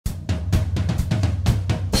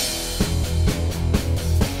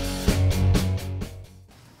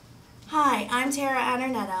I'm Tara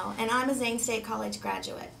Adornetto, and I'm a Zane State College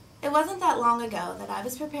graduate. It wasn't that long ago that I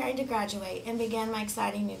was preparing to graduate and began my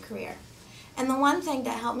exciting new career. And the one thing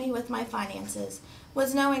that helped me with my finances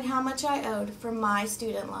was knowing how much I owed for my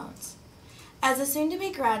student loans. As a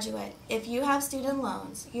soon-to-be graduate, if you have student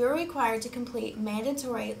loans, you're required to complete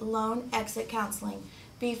mandatory loan exit counseling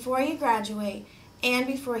before you graduate and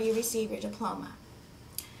before you receive your diploma.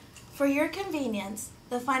 For your convenience,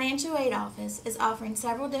 the Financial Aid Office is offering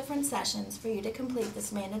several different sessions for you to complete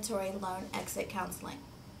this mandatory loan exit counseling.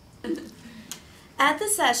 At the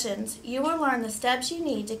sessions, you will learn the steps you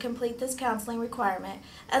need to complete this counseling requirement,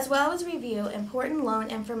 as well as review important loan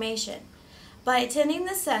information. By attending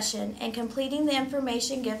this session and completing the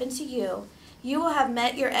information given to you, you will have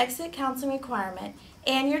met your exit counseling requirement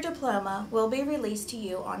and your diploma will be released to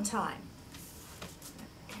you on time.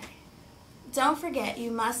 Don't forget,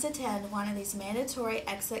 you must attend one of these mandatory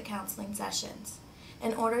exit counseling sessions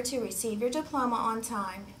in order to receive your diploma on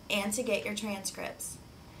time and to get your transcripts.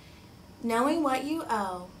 Knowing what you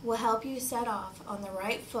owe will help you set off on the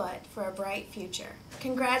right foot for a bright future.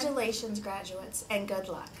 Congratulations, graduates, and good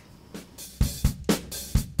luck.